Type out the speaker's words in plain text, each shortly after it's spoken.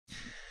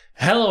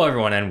Hello,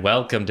 everyone, and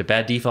welcome to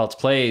Bad Defaults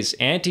Plays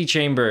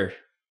Antichamber.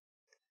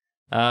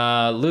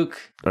 Luke.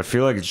 I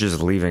feel like it's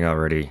just leaving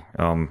already.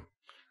 Can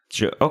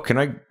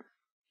I...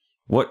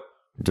 What?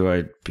 Do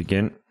I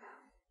begin?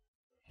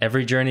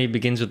 Every journey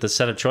begins with a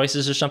set of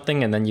choices or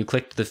something, and then you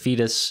clicked the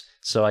fetus,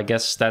 so I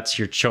guess that's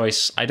your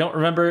choice. I don't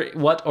remember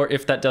what or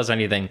if that does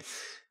anything.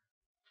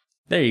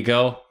 There you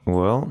go.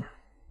 Well...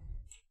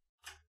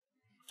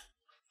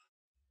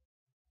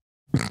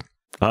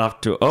 I'll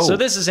have to... Oh! So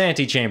this is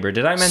Antichamber.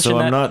 Did I mention that? So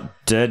I'm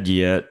not dead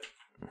yet.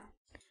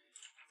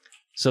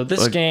 So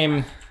this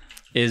game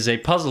is a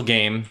puzzle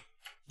game.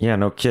 Yeah,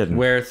 no kidding.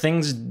 Where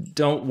things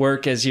don't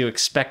work as you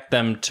expect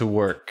them to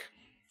work.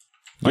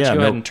 Why don't you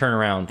go ahead and turn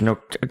around? No,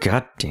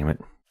 god damn it.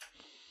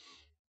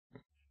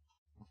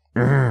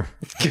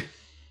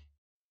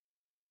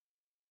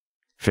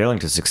 Failing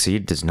to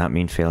succeed does not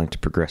mean failing to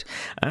progress.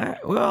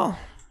 Well,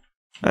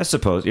 I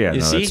suppose. Yeah,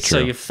 you see? That's true.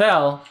 So you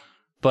fell,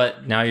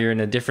 but now you're in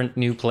a different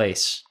new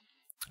place.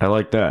 I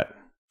like that.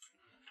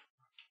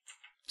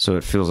 So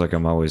it feels like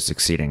I'm always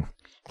succeeding.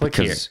 Click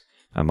here.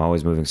 I'm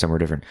always moving somewhere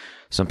different.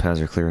 Some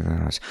paths are clearer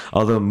than others.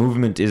 Although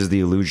movement is the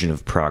illusion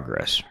of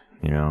progress,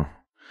 you know?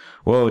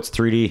 Whoa, it's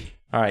 3D.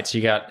 All right, so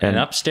you got an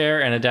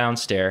upstair and a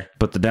downstair.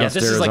 But the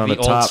downstairs this is like on the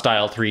top. old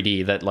style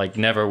 3D that like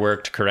never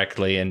worked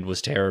correctly and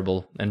was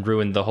terrible and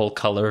ruined the whole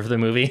color of the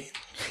movie.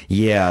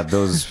 Yeah,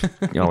 those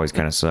always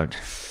kind of sucked.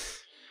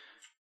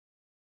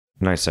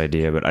 Nice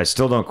idea, but I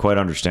still don't quite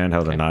understand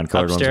how the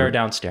non-colored ones upstair work. or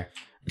downstair?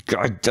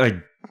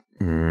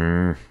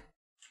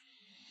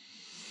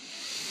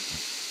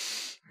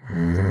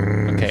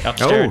 Okay,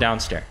 upstair or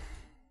downstair?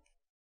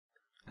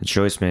 The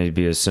choice may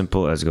be as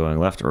simple as going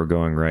left or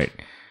going right.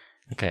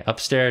 Okay,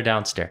 upstair or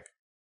downstair?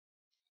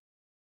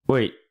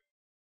 Wait.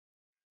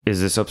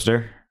 Is this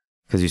upstairs?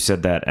 Because you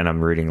said that and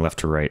I'm reading left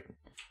to right.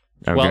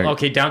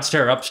 Okay,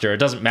 downstair or upstair. It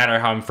doesn't matter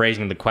how I'm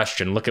phrasing the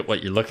question. Look at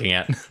what you're looking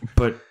at.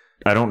 But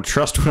I don't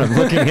trust what I'm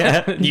looking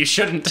at. You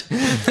shouldn't.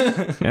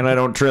 And I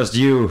don't trust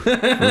you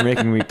for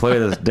making me play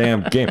this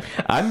damn game.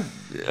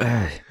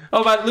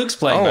 Oh, but Luke's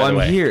playing, by the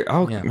way. I'm here.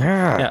 Oh,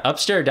 yeah.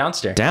 Upstairs or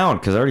downstairs? Down,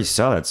 because I already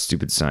saw that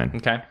stupid sign.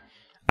 Okay.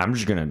 I'm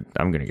gonna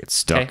get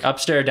stuck. Okay,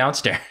 upstairs or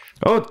downstairs?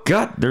 Oh,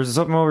 God, there's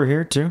something over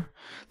here, too.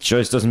 The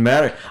choice doesn't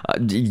matter.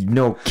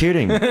 No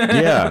kidding.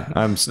 Yeah,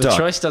 I'm stuck. The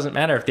choice doesn't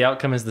matter if the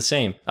outcome is the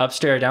same.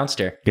 Upstairs or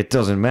downstairs? It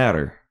doesn't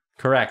matter.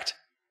 Correct.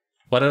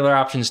 What other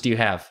options do you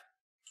have?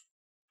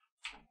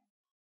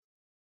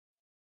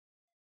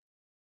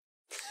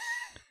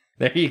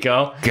 There you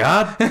go.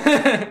 God.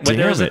 But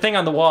there's a thing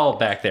on the wall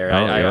back there.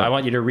 Oh, I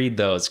want you to read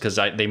those because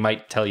they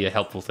might tell you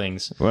helpful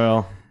things.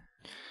 Well,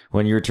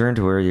 when you return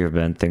to where you've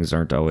been, things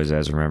aren't always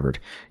as remembered.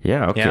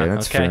 Yeah, okay,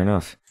 that's fair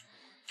enough.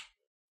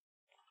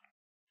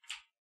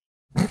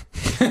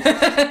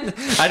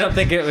 I don't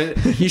think it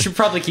was... You should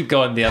probably keep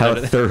going the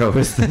other... How thorough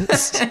is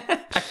this?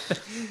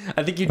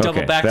 I think you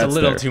double backed a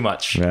little too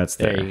much. That's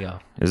there. There you go.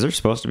 Is there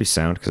supposed to be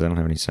sound? Because I don't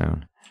have any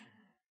sound.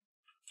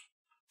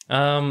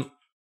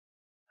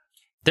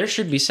 There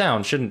should be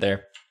sound, shouldn't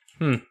there?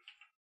 Why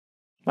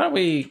don't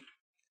we...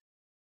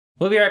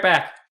 We'll be right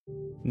back.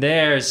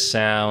 There's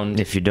sound.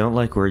 If you don't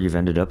like where you've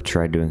ended up,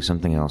 try doing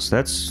something else.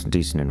 That's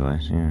decent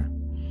advice, yeah.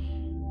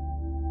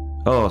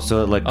 Oh,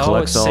 so it like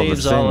collects all the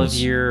things. Saves all of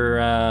your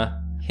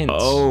hints.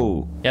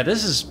 Oh. Yeah,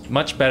 this is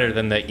much better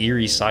than the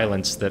eerie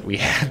silence that we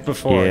had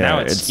before. Yeah, now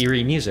it's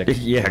eerie music.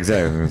 Yeah,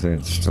 exactly.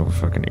 It's still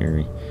fucking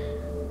eerie.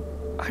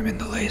 I'm in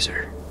the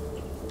laser.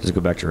 Does it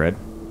go back to red?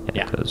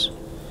 Yeah. It does.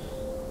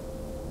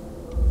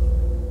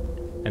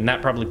 And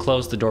that probably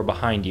closed the door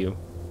behind you.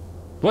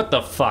 What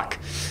the fuck?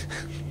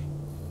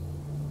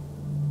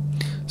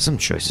 Some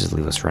choices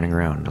leave us running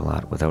around a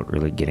lot without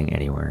really getting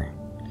anywhere.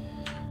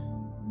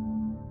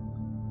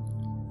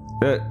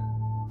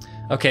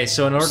 Okay,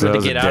 so in order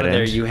to get out of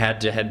there, you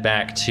had to head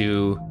back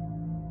to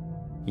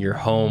your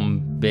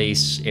home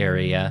base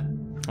area.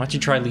 Why don't you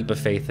try Leap of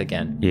Faith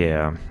again?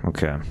 Yeah,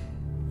 okay.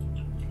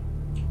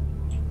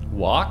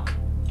 Walk?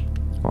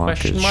 Walk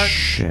Question is mark?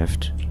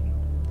 shift.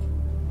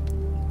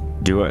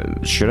 Do I?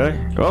 Should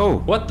I? Oh!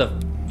 What the?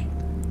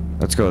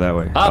 Let's go that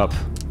way. Up.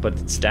 But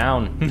it's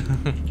down.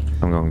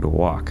 I'm going to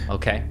walk.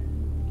 Okay.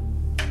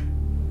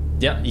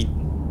 Yeah, you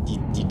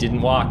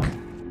didn't walk.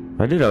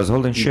 I did, I was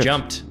holding You shift.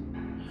 jumped.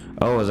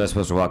 Oh, was I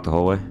supposed to walk the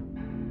whole way?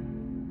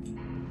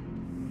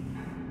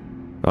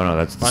 Oh no,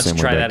 that's the Why same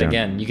don't you way try back that down.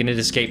 again? You can hit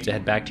escape to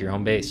head back to your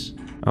home base.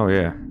 Oh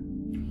yeah.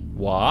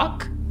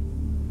 Walk?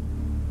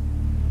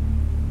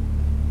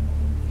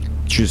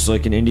 Just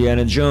like in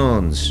Indiana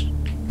Jones.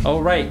 Oh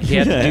right, he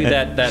had to do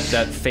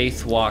that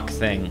faith walk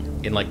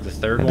thing in like the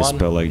third Had one. to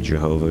spell like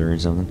Jehovah or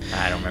something.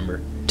 I don't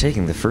remember.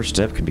 Taking the first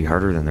step can be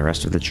harder than the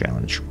rest of the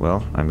challenge.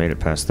 Well, I made it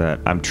past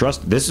that.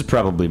 This is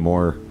probably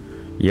more...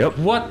 Yep.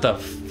 What the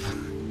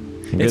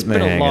It's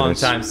been a long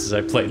time since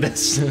I played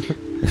this.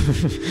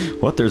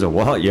 What? There's a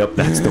wall? Yep,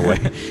 that's the way.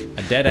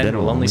 A dead end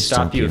will only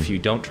stop you if you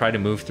don't try to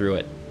move through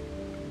it.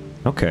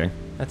 Okay.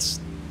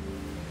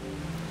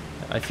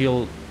 I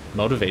feel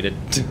motivated.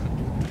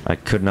 I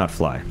could not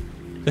fly.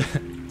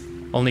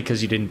 Only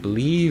because you didn't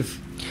believe.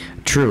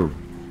 True.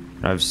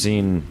 I've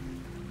seen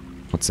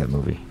What's that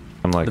movie?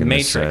 I'm like The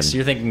Matrix.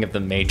 You're thinking of The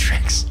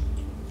Matrix.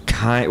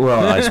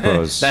 Well, I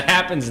suppose. That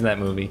happens in that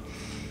movie.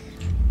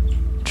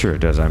 Sure, it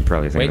does. I'm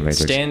probably thinking of Wait,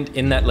 Matrix. stand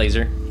in that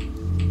laser.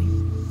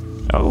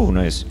 Oh,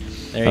 nice.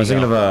 There I was you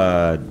thinking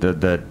go. of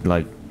the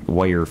like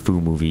wire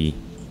fu movie,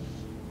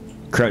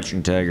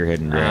 Crouching Tiger,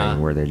 Hidden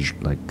Dragon, where they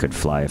like could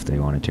fly if they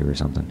wanted to or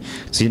something.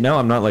 See, now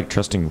I'm not like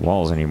trusting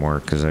walls anymore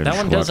because That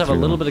one does have a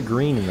little bit of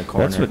green in the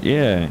corner. That's what.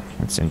 Yeah,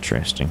 that's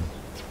interesting.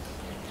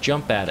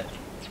 Jump at it.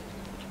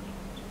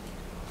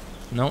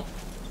 Nope.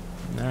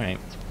 All right.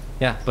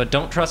 Yeah, but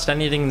don't trust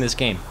anything in this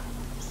game.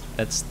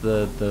 That's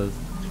the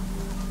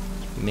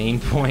main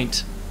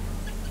point.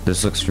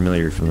 This looks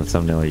familiar from the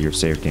thumbnail of your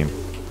save game.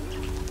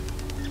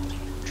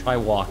 Try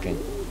walking.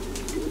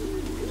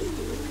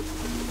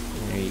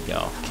 There you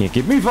go. Can't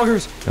get me,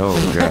 fuckers! Oh,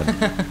 God.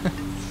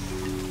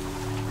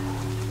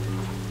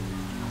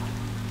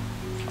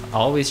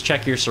 Always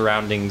check your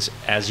surroundings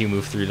as you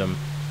move through them,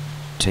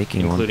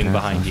 Taking including one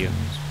path behind you.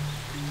 left.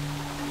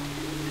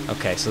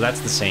 Okay, so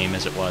that's the same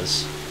as it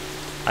was.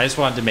 I just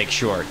wanted to make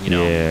sure, you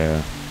know.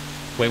 Yeah.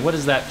 Wait, what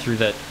is that through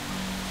that?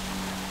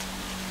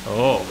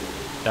 Oh,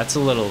 that's a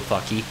little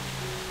fucky.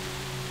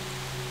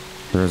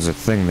 There's a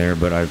thing there,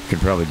 but I could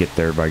probably get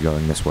there by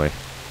going this way.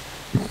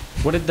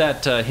 What did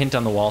that hint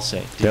on the wall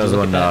say? Did That you was look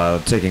when at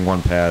that? taking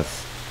one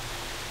path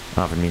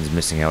often means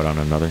missing out on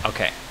another.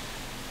 Okay.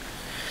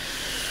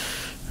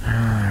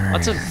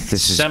 Lots of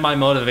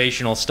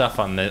semi-motivational stuff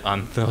on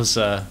those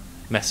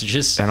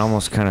messages. And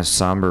almost kind of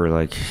somber,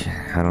 like,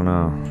 I don't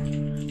know.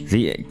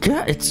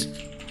 God, it's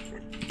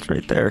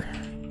right there.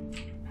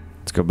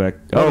 Let's go back.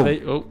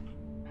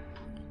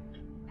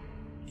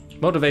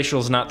 Motivational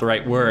is not the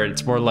right word.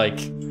 It's more like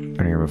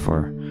Been here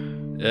before.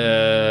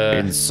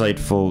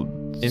 Insightful.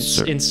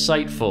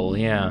 insightful.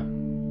 Yeah.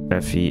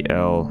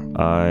 Felifel.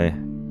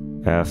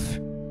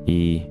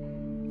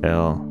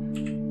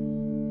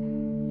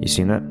 You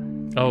seen that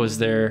Oh, is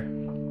there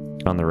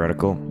on the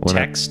reticle? When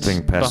text that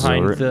thing passes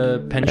behind over it?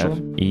 the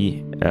pendulum?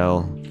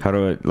 F-E-L. How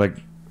do I like?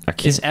 I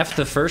can't. Is F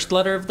the first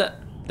letter of that?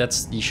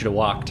 That's you should have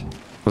walked.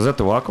 Was that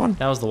the walk one?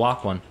 That was the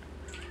walk one.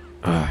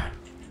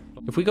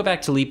 If we go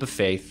back to Leap of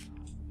Faith,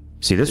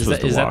 See, this was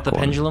the is walk that the one.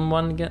 pendulum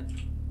one again?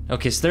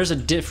 Okay, so there's a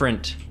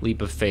different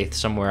Leap of Faith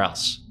somewhere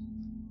else.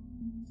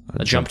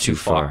 A jump too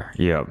far.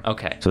 Yeah.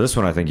 Okay. So this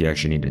one, I think you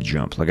actually need to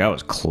jump. Like I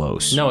was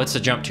close. No, it's a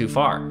jump too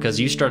far because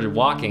you started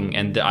walking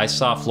and I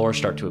saw floor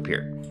start to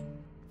appear.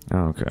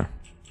 Oh, okay.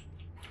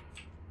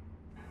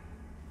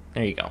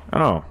 There you go.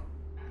 Oh.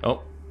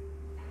 Oh.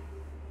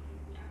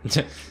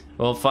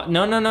 Well,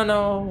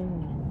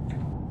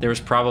 no. There was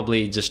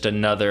probably just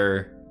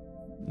another,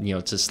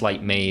 it's a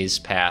slight maze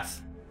path.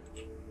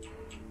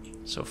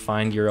 So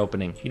find your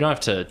opening. You don't have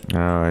to.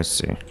 Oh, I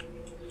see.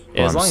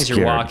 As I'm long as you're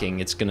scared. walking,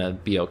 it's gonna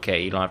be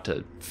okay. You don't have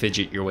to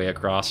fidget your way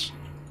across.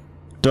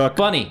 Duck.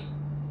 Bunny.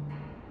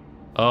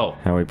 Oh.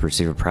 How we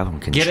perceive a problem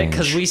can Get it? change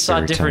Because we saw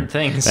every different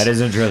time. things. That is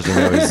interesting.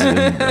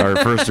 Our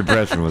first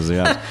impression was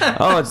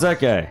oh, it's that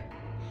guy.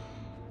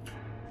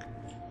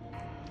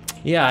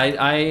 Yeah,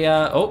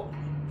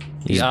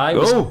 the eye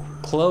was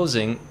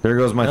closing. There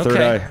goes my third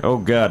Okay. eye. Oh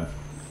God.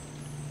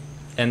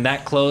 And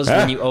that closed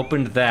when you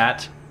opened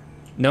that.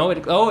 No,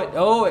 it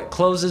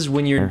closes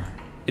when you're.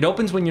 It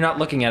opens when you're not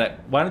looking at it.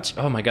 Why don't you?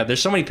 Oh my God,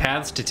 there's so many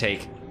paths to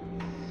take.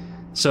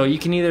 So you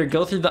can either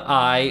go through the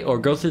eye or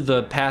go through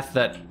the path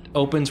that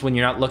opens when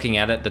you're not looking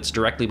at it. That's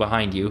directly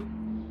behind you.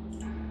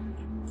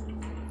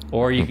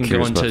 Or you can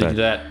go into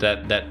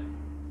that.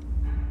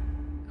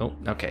 Oh,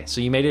 okay.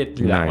 So you made it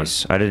through that one.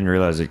 Nice. I didn't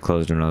realize it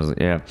closed when I was.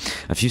 Yeah.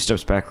 A few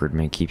steps backward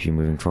may keep you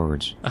moving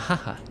forwards.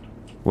 Ahaha.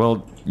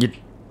 Well, you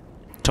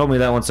told me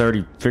that once. I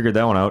already figured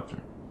that one out.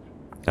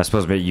 I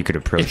suppose maybe you could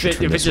approach If it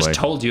from it this just way.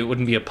 told you, it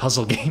wouldn't be a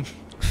puzzle game.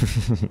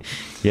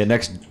 Yeah,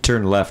 next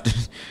turn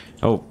left.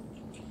 Oh,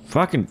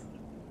 fucking.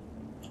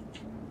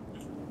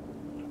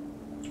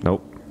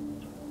 Nope.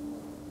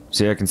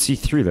 See, I can see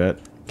through that.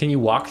 Can you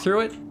walk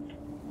through it?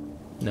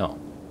 No.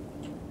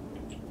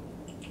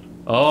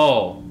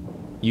 Oh,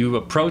 you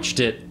approached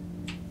it,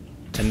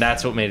 and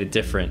that's what made it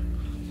different.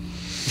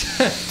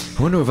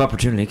 A window of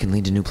opportunity can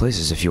lead to new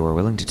places if you are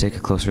willing to take a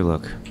closer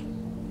look.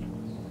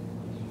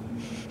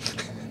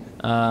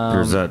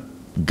 There's that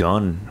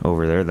gun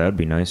over there. That'd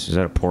be nice. Is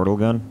that a portal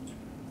gun?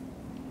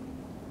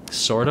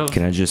 Sort of.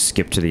 Can I just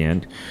skip to the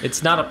end?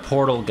 It's not a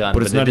portal gun, But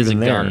but it's not it is a even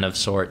there. gun of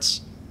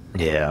sorts.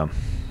 Yeah.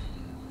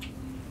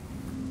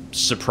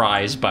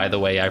 Surprise, by the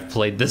way, I've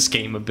played this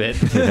game a bit.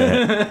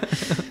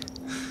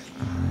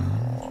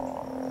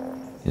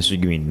 This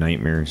would give me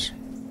nightmares.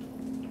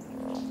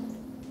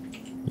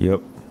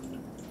 Yep.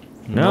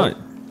 No.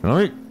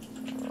 Nope.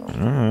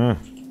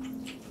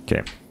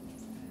 Okay.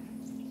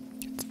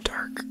 It's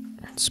dark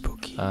and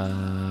spooky.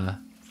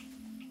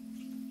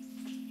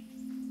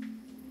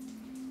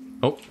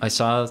 Oh, I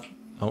saw.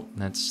 Oh,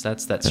 that's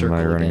that Am circle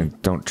I running? again.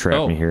 Don't trap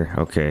Oh. me here.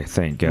 Okay,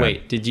 thank God.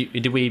 Wait,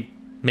 did we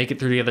make it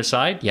through the other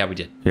side? Yeah, we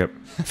did. Yep.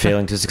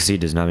 Failing to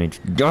succeed does not mean.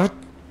 God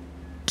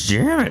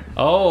damn it.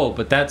 Oh,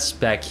 but that's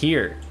back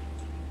here.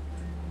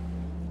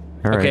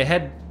 All right. Okay,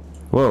 head.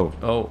 Whoa.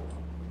 Oh,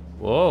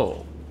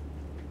 whoa.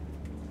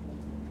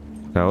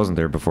 That wasn't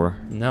there before.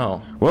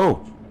 No.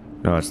 Whoa!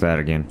 No, it's that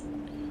again.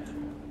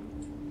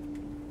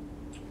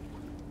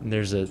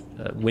 There's a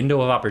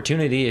window of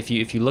opportunity. If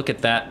you look at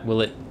that,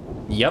 will it?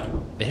 Yep,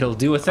 it'll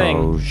do a thing.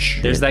 Oh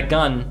shit! There's that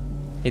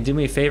gun. Hey, do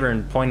me a favor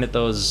and point at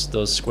those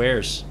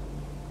squares.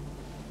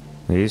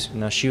 These?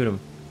 Now shoot them,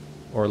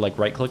 or like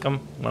right click them.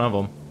 One of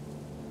them.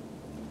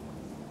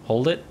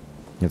 Hold it.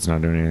 It's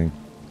not doing anything.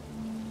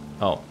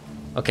 Oh,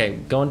 okay.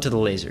 Go into the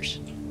lasers.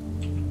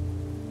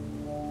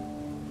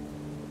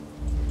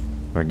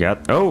 I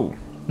got. Oh.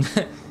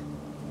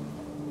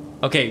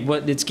 Okay,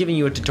 what it's giving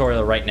you a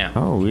tutorial right now.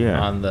 Oh yeah.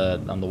 On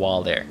the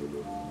wall there.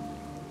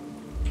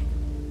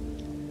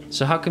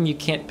 So how come you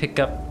can't pick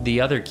up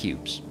the other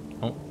cubes?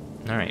 Oh, all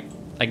right.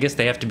 I guess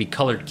they have to be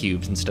colored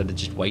cubes instead of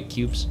just white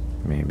cubes.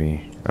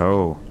 Maybe.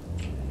 Oh.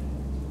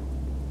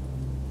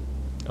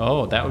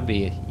 Oh, that would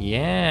be,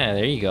 yeah,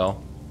 there you go.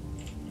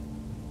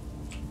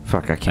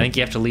 Fuck, I can't. I think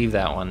you have to leave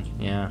that one.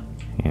 Yeah.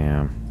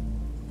 Yeah.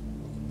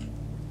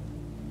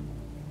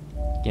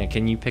 Yeah,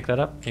 can you pick that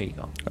up? There you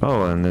go.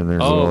 Oh, and then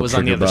there's a Oh, little it was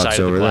on the trigger other box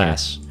side of over the there.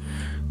 glass.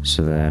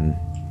 So then,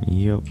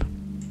 yep.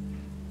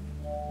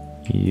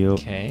 Yep.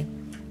 Okay.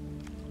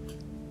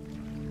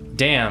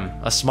 Damn,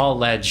 a small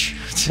ledge.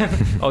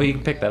 Oh, you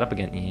can pick that up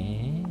again.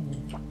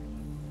 Yeah.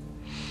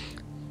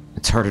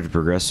 It's harder to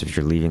progress if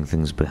you're leaving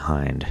things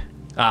behind.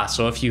 Ah,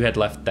 so if you had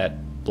left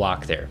that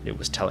block there, it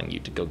was telling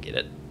you to go get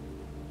it.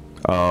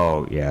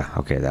 Oh, yeah.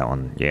 Okay, that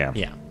one. Yeah.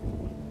 Yeah.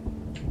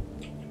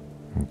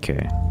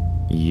 Okay.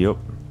 Yep.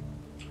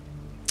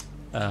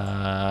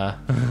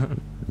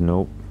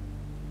 Nope.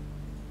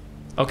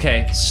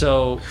 Okay,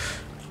 so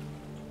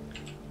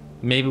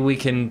maybe we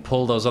can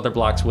pull those other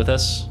blocks with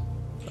us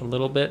a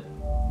little bit.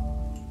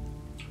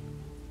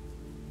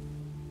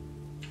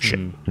 Shit.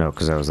 No,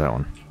 because that was that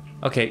one.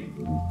 Okay,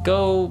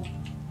 go.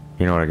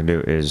 You know what I can do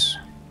is...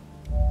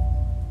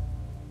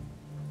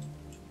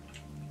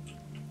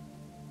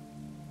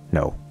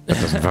 No. That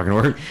doesn't fucking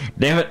work.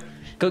 Damn it.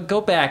 Go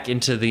back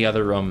into the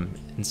other room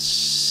and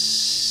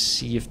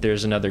see if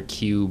there's another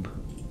cube.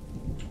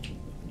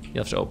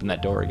 You'll have to open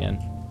that door again.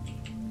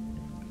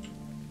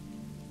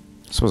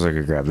 Suppose I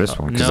could grab this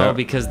one. No,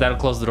 because that'll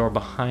close the door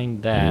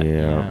behind that.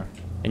 Yeah.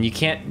 And you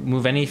can't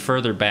move any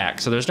further back,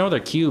 so there's no other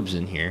cubes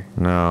in here.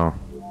 No.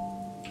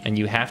 And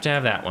you have to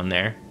have that one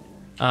there.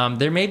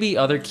 There may be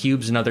other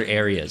cubes in other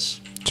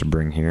areas. To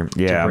bring here.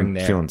 Yeah, bring I'm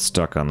there. feeling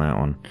stuck on that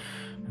one.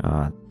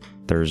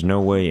 There's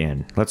no way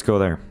in. Let's go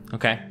there.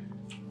 Okay.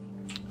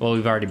 Well,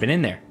 we've already been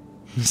in there.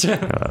 It's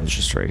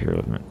just right here,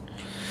 isn't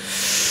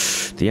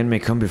it? The end may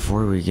come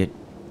before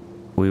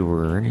we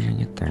were ready to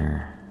get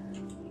there.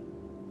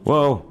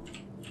 Whoa!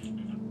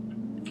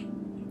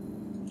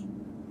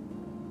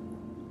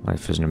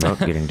 Life isn't about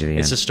getting to the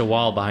It's end. just a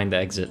wall behind the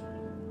exit.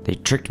 They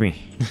tricked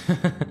me.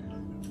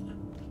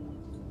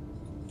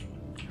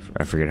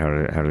 I forget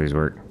how do these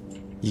work.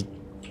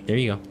 There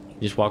you go.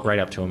 You just walk right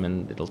up to him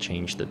and it'll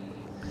change the...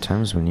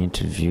 Times we need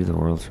to view the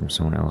world from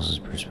someone else's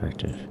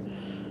perspective.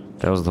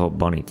 That was the whole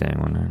bunny thing,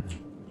 wasn't it?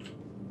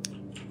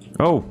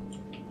 Oh!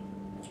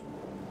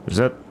 Is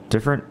that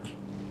different?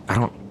 I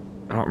don't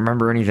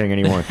remember anything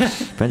anymore.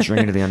 Venturing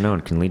into the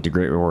unknown can lead to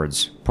great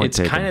rewards. Point It's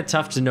taken. kind of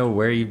tough to know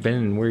where you've been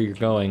and where you're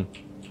going,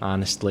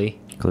 honestly.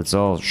 'Cause it's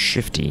all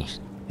shifty.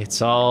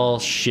 It's all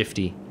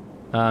shifty.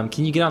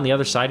 Can you get on the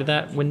other side of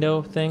that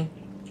window thing?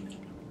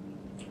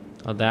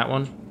 Oh, that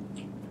one?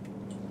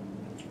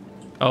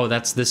 Oh,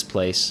 that's this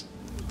place.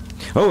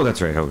 Oh,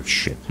 that's right. Oh,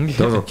 shit.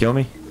 Those will kill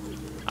me?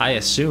 I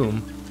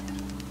assume.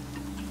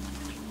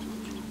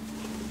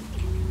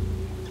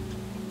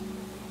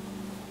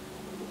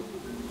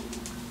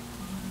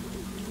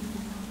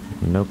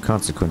 No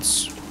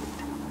consequence,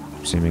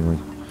 seemingly.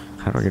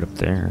 How do I get up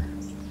there?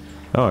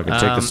 Oh, I can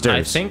take the stairs.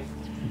 I think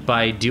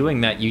by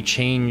doing that, you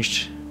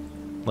changed...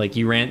 Like,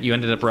 you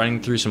ended up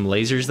running through some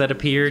lasers that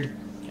appeared,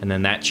 and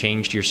then that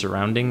changed your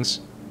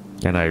surroundings.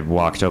 And I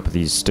walked up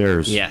these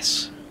stairs.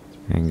 Yes.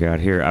 And got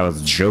here. I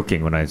was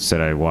joking when I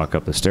said I'd walk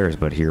up the stairs,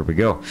 but here we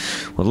go.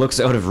 What looks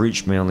out of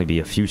reach may only be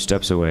a few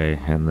steps away,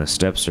 and the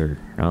steps are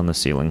on the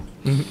ceiling.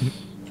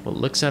 What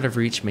looks out of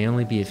reach may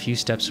only be a few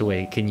steps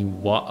away. Can you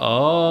walk?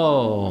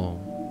 Oh.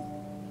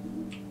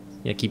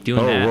 Yeah, keep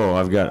doing that. Oh, whoa,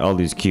 I've got all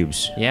these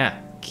cubes. Yeah,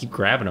 keep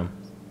grabbing them.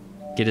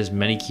 Get as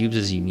many cubes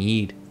as you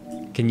need.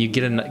 Can you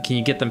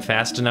get them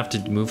fast enough to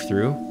move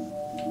through?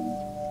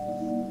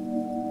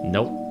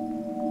 Nope.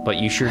 But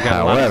you sure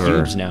got a lot of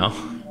cubes now.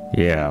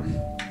 Yeah.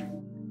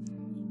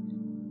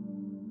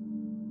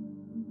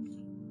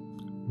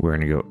 We're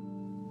gonna go.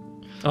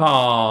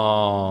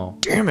 Oh.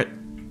 Damn it!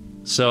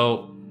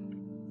 So,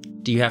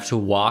 do you have to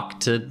walk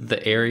to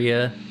the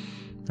area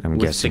I'm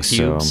with guessing the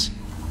cubes?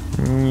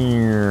 so.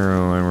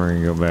 And we're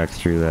gonna go back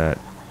through that.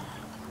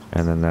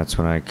 And then that's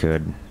when I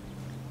could...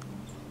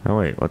 Oh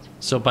wait, what?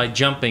 So by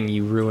jumping,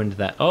 you ruined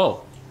that.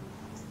 Oh.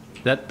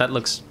 That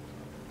looks...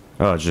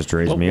 Oh, it just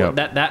raised me up.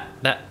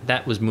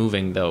 That was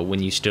moving, though,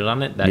 when you stood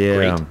on it. That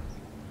Yeah. great.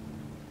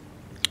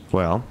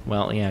 Well,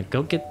 Yeah,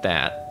 go get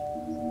that.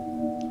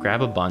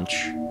 Grab a bunch.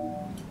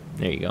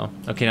 There you go.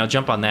 Okay, now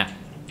jump on that.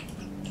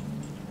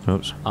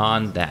 oops.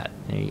 On that.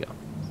 There you go.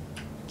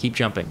 Keep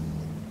jumping.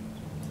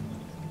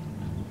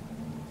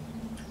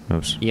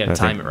 Oops. You gotta I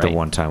time think it right. The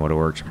one time would have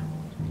worked.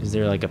 Is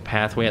there like a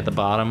pathway at the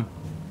bottom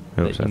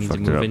Oops, that I you need to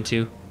fucked it move up.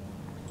 into?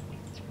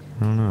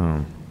 I don't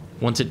know.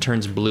 Once it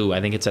turns blue,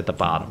 I think it's at the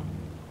bottom.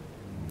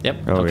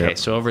 Yep. Oh, okay, yep.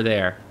 so over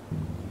there.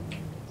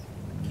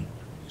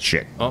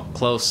 Shit. Oh,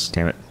 close.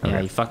 Damn it. Yeah,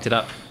 Okay. you fucked it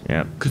up.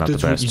 Yeah, not the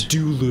best.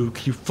 do,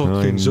 Luke. You fuck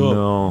I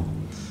know.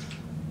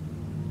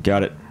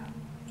 Got it.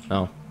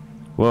 Oh.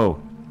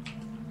 Whoa.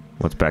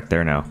 What's back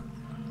there now?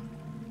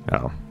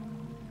 Oh.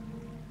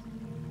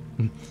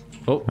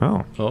 Oh.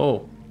 Oh.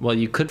 Oh. Well,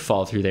 you could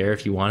fall through there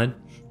if you wanted.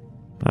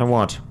 I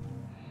want.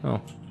 Oh.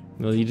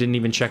 Well, you didn't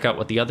even check out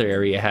what the other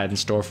area had in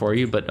store for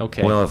you, but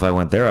okay. Well, if I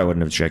went there, I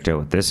wouldn't have checked out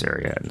what this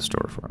area had in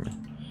store for me.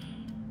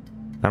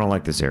 I don't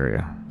like this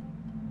area.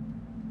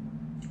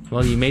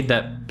 Well, you made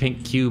that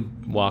pink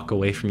cube walk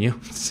away from you.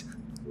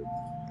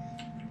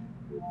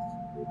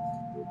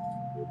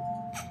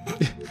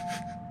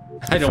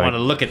 I don't want to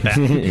look at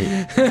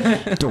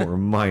that. Don't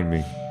remind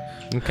me.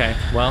 Okay,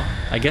 well,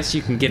 I guess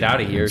you can get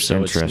out of here, It's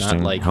so it's not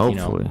interesting. like,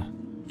 Hopefully.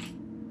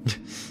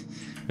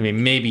 I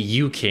mean, maybe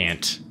you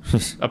can't.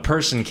 A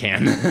person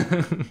can.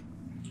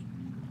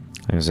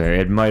 I say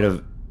it might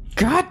have.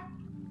 God.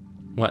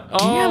 What?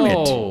 Damn it.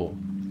 Oh,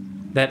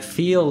 that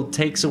field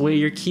takes away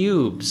your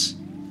cubes.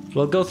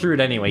 Well, go through it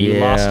anyway. You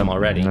lost them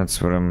already.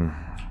 That's what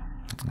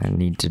I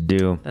need to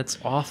do. That's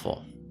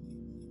awful.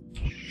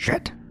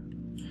 Shit.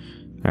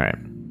 All right.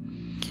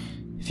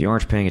 If you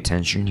aren't paying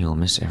attention, you'll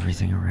miss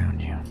everything around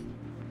you.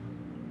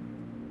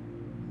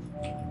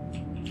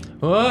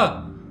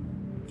 Ah!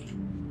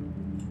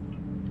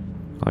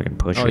 I can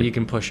push Oh, it. you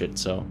can push it,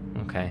 so,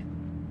 okay.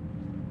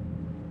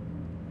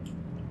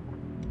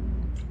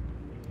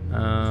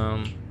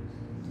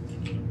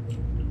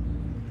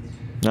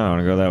 No, I want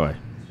to go that way.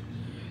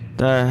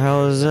 The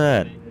hell is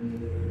that?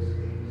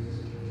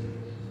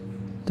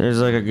 There's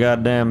like a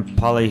goddamn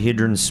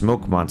polyhedron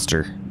smoke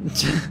monster.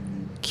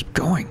 Keep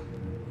going.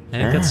 I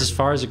think that's as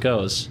far as it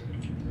goes.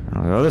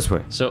 I'll go this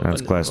way. So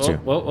That's class 2.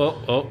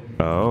 Oh.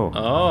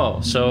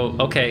 Oh, so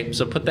okay,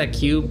 so put that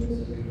cube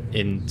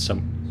in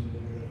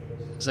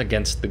it's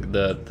against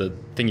the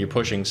thing you're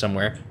pushing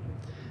somewhere,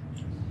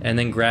 and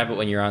then grab it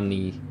when you're on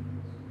the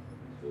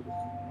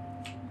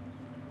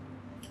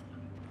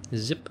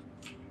zip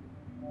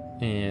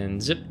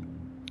and zip.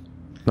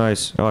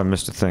 Nice. Oh, I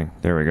missed a thing.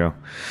 There we go.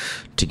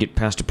 To get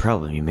past a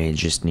problem, you may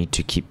just need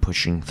to keep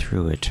pushing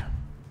through it.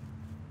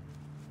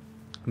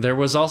 There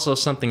was also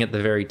something at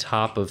the very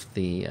top of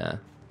the,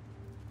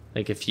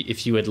 like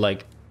if you had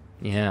like,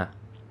 yeah,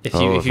 if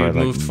you I,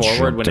 moved like,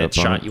 forward when jumped it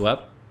up on shot it? you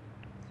up,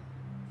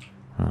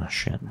 Oh,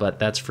 shit. but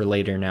that's for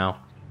later now.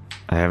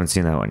 I haven't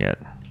seen that one yet.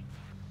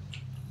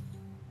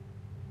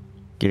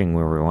 Getting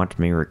where we want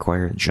may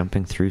require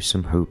jumping through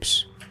some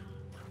hoops.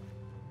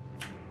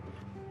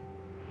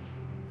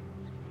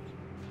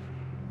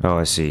 Oh,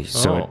 I see.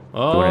 So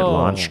when it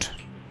launched...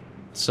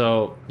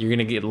 So you're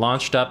gonna get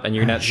launched up, and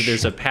you're gonna.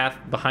 There's a path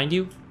behind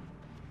you,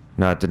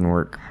 No, it didn't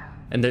work.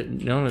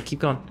 and no, keep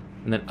going,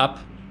 and then up.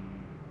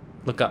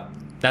 Look up.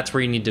 That's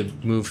where you need to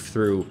move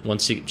through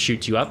once it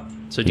shoots you up.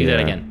 So do that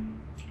Yeah. again.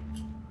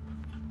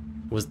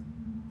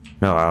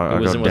 No, I'll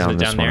go Wasn't down it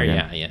this down one there?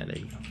 again. Yeah, there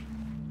you go.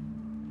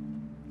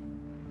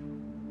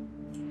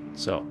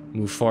 So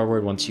move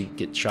forward once you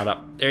get shot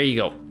up. There you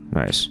go.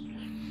 Nice.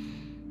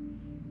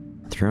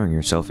 Throwing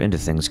yourself into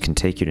things can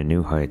take you to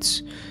new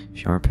heights.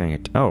 If you aren't paying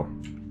it... Oh.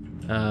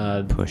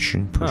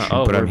 Pushing. But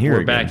I'm here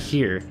we're again. back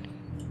here.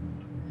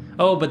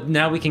 Oh, but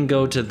now we can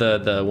go to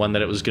the one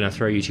that it was gonna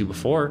throw you to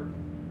before.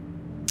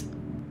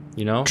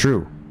 You know?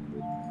 True.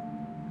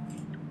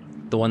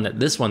 The one that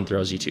this one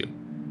throws you to.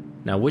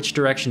 Now, which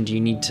direction do you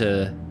need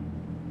to...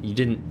 You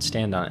didn't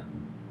stand on it.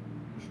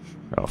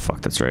 Oh,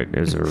 fuck, that's right. It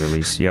was a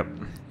release. Yep.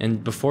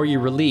 And before you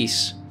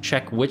release,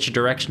 check which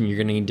direction you're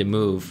gonna need to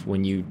move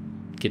when you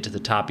get to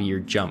the top of your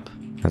jump.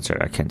 That's right,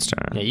 I can't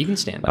stand Yeah, it. you can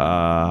stand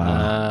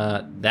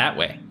up. That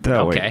way. That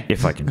okay. way,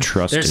 if I can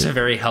trust There's it. a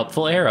very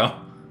helpful arrow.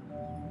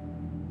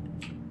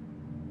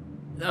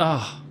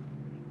 Oh.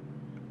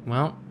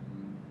 Well,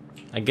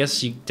 I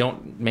guess you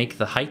don't make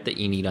the height that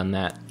you need on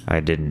that.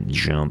 I didn't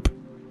jump.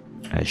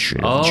 I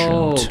should have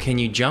Oh, jumped. can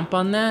you jump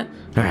on that?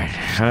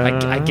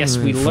 Alright. I guess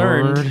we move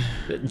learned forward.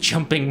 that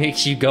jumping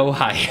makes you go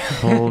high.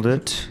 Hold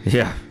it.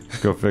 Yeah,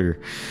 go figure.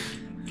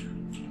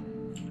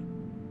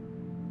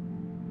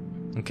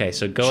 Okay,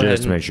 so go Just ahead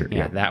and, make sure,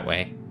 yeah. that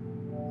way.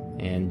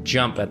 And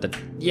jump at the...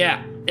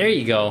 Yeah, there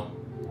you go.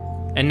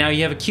 And now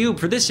you have a cube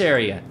for this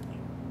area.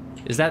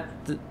 Is that...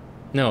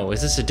 No,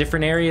 is this a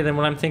different area than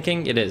what I'm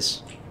thinking? It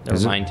is. Never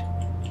Is it? mind.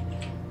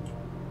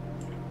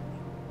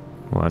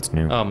 Well, that's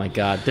new. Oh my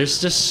god, there's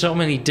just so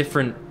many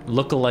different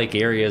look-alike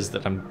areas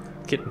that I'm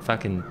getting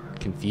fucking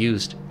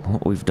confused.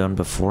 What we've done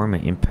before may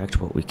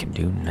impact what we can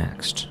do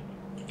next.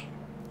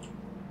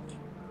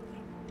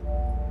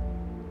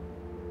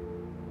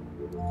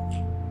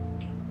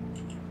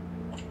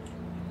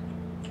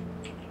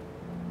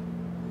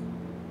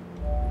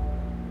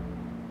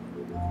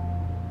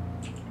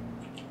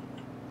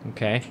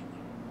 Okay.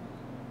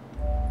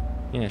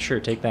 Yeah, sure,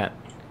 take that.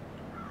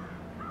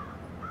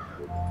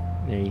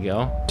 There you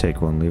go.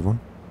 Take one, leave one.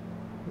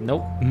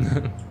 Nope.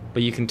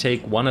 But you can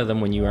take one of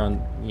them when you are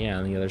on, yeah,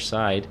 on the other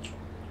side.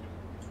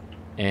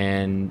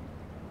 And...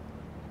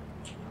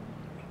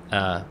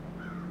 Oh.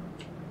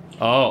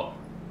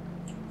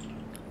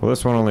 Well,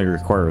 this one only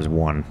requires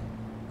one.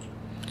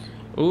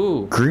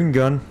 Ooh. Green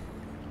gun.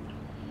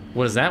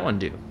 What does that one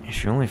do?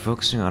 If you're only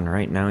focusing on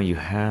right now, you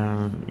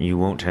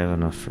won't have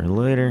enough for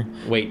later.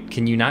 Wait,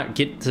 can you not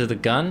get to the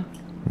gun?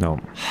 No.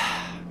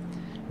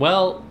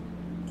 Well,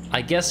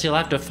 I guess you'll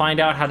have to find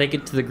out how to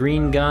get to the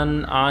green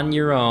gun on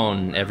your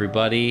own,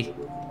 everybody.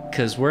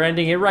 Because we're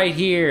ending it right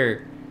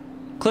here.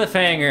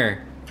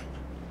 Cliffhanger.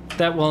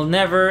 That will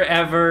never,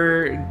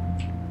 ever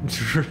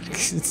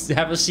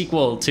have a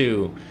sequel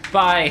to.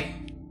 Bye.